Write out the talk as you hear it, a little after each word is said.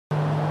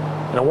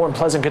And a warm,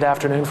 pleasant good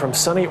afternoon from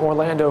sunny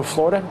Orlando,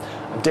 Florida.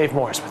 I'm Dave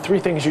Morris with 3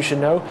 things you should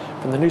know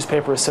from the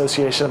Newspaper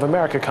Association of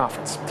America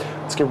conference.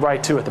 Let's get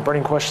right to it. The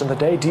burning question of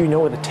the day: do you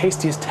know where the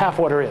tastiest tap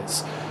water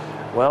is?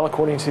 Well,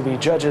 according to the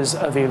judges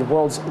of the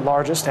world's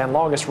largest and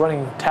longest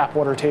running tap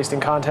water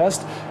tasting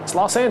contest, it's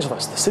Los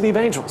Angeles, the city of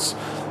angels.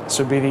 This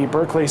would be the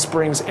Berkeley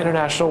Springs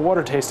International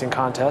Water Tasting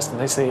Contest,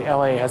 and they say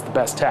LA has the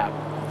best tap.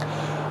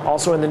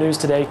 Also in the news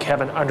today,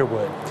 Kevin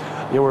Underwood.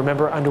 You'll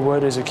remember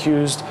Underwood is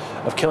accused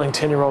of killing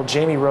 10-year-old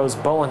Jamie Rose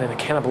Bowen in a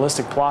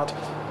cannibalistic plot.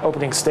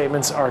 Opening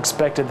statements are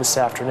expected this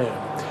afternoon.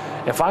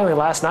 And finally,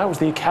 last night was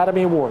the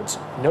Academy Awards.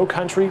 No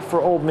Country for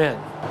Old Men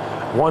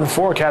won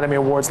 4 Academy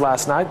Awards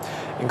last night,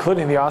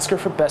 including the Oscar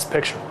for Best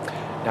Picture.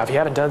 Now, if you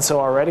haven't done so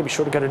already, be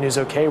sure to go to News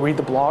OK, read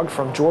the blog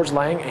from George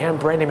Lang and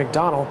Brandy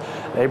McDonald.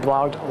 They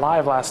blogged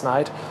live last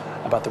night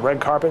about the red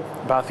carpet,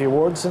 about the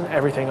awards, and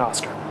everything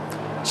Oscar.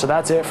 So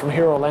that's it from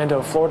here,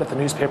 Orlando, Florida, at the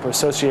Newspaper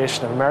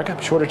Association of America.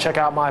 Be sure to check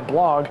out my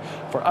blog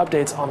for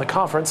updates on the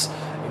conference,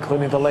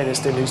 including the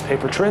latest in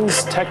newspaper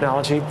trends,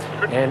 technology,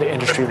 and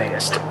industry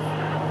latest.